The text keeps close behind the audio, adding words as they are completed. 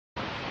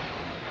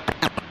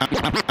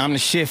I'm the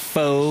shit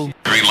fool.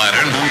 Green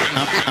Lantern.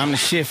 I'm the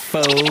shit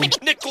fool.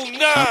 Nickel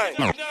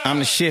 9. I'm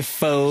the shit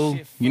fool.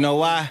 You know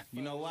why?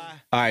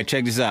 Alright,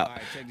 check this out.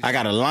 I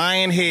got a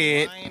lion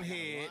head,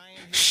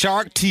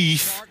 shark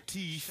teeth,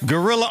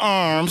 gorilla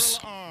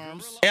arms,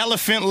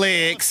 elephant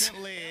legs,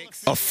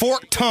 a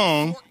forked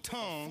tongue,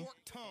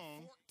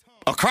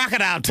 a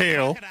crocodile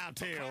tail,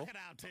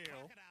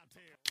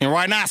 and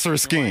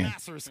rhinoceros skin,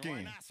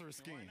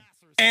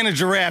 and a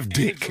giraffe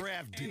dick.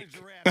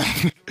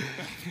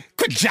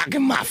 Quit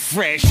jocking my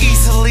fresh.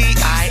 Easily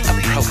I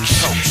approach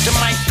the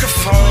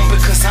microphone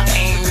because I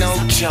ain't no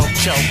joke.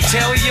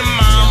 Tell your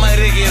mama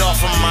to get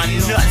off of my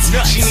nuts.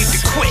 She need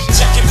to quit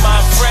jocking my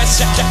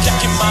fresh,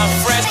 jocking my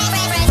fresh.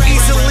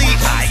 Easily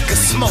I could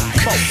smoke.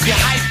 You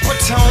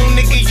hypertone,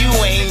 nigga, you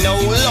ain't no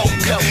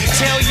loco.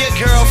 Tell your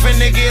girlfriend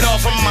to get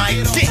off of my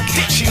dick.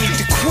 She need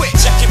to quit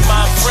jocking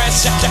my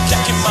fresh,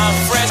 jocking my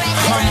fresh.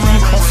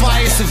 On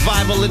fire,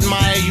 survival,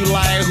 admire you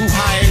liar. Who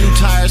hire new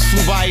tires?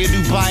 Flew by a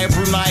Dubai,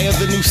 Brunei,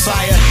 the new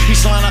sire.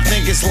 Each line I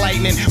think it's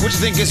lightning. What you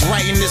think is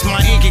writing? Is my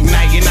ink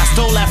igniting? I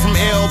stole that from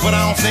L, but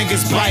I don't think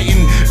it's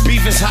biting.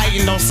 Beef is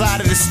heightened on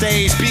side of the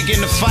stage.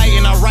 Speaking of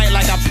fighting, I write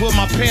like I pull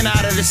my pen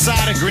out of the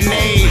side of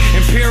grenade.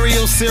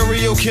 Imperial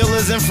serial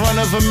killers in front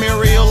of a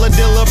Muriel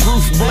Adilla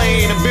proof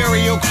blade. A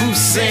burial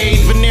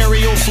crusade.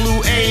 Venereal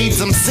flu AIDS.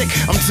 I'm sick,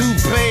 I'm too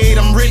paid.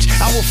 I'm rich,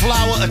 I will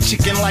flower a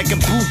chicken like a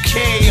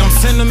bouquet. I'm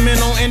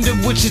sentimental, end up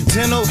with your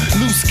dental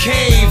loose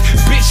cave.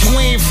 Bitch,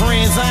 we ain't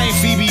friends, I ain't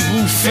Phoebe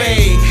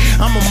Buffet.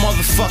 I'm a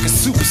motherfucking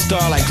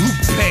superstar like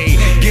Lupe.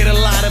 Get a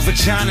lot of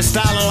vagina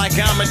styling like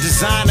I'm a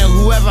designer.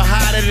 Whoever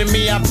hotter than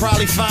me, I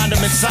probably find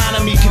them inside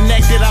of me.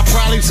 Connected, I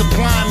probably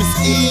supply them.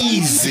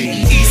 It's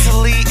easy.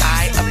 Easily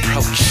I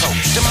approach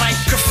the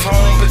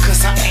microphone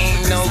because I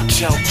ain't no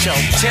joke.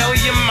 Tell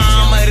your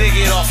mama to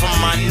get off of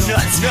my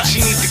nuts.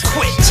 She need to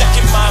quit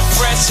jocking my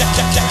fresh,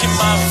 jocking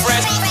my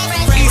fresh.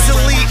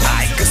 Easily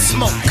I could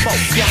smoke.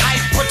 You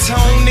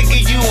hypertone, nigga,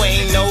 you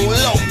ain't no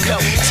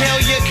loco. Tell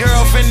your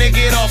girlfriend to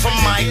get off of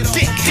my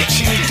dick.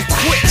 She need to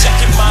quit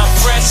jocking my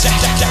fresh,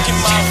 jocking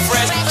my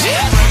fresh.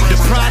 The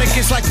product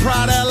is like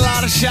Prada, a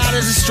lot of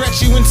shotters to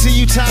stretch you until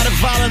you tired of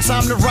violence.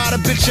 I'm the rider,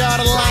 bitch, y'all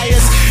the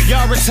liars.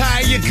 Y'all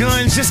retire your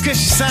guns just cause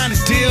you signed a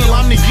deal.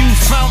 I'm the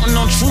youth fountain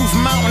on Truth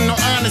Mountain on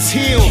Honest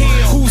Hill.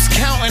 Who's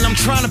counting? I'm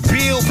trying to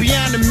build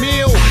beyond the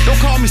mill. Don't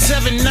call me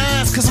 7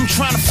 9s cause I'm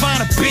trying to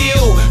find a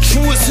bill.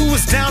 Truest who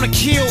is down to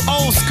kill.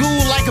 Old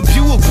school like a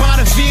Buick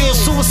Bonneville.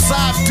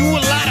 Suicides do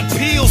a lot of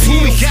pills. Who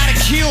we gotta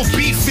kill?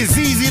 Beef is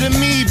easy to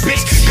me,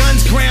 bitch.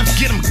 Guns, grams,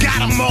 get them, got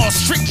them all.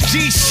 Strict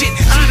G shit.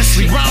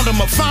 Honestly, round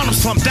them up, found them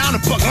some down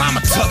to Buck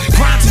Llama Tuck.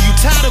 Grind till you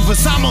tired of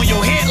us, I'm on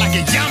your head like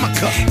a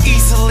yarmulke.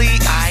 Easily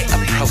I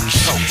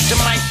approach the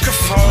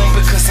microphone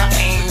because I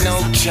ain't no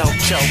joke.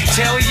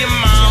 Tell your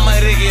mama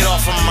to get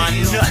off of my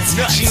nuts.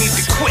 She need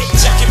to quit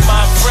jocking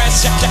my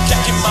fresh,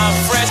 jocking my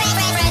fresh.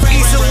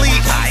 Easily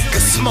I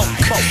could smoke.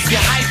 You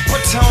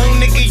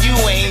hypertone, nigga, you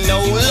ain't no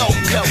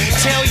loco.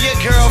 Tell your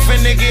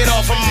girlfriend to get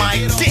off of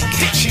my dick.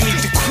 She need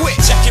to quit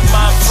jocking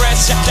my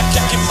fresh,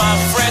 jocking my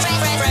fresh.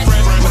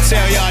 I'ma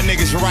tell y'all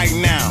niggas right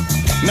now.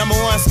 Number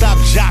 1, stop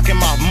jocking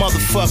my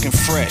motherfucking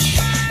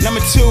fresh. Number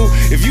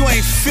 2, if you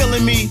ain't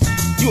feeling me,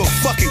 you a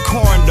fucking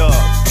corn dog.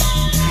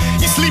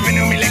 You sleeping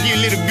on me like you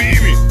a little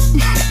baby.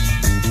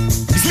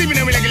 You sleeping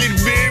on me like a little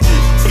baby.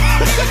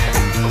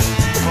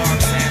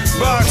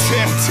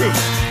 Barksam too.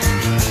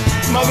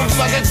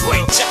 Motherfucker,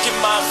 quit jocking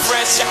my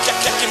fresh,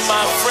 jocking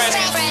my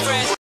fresh.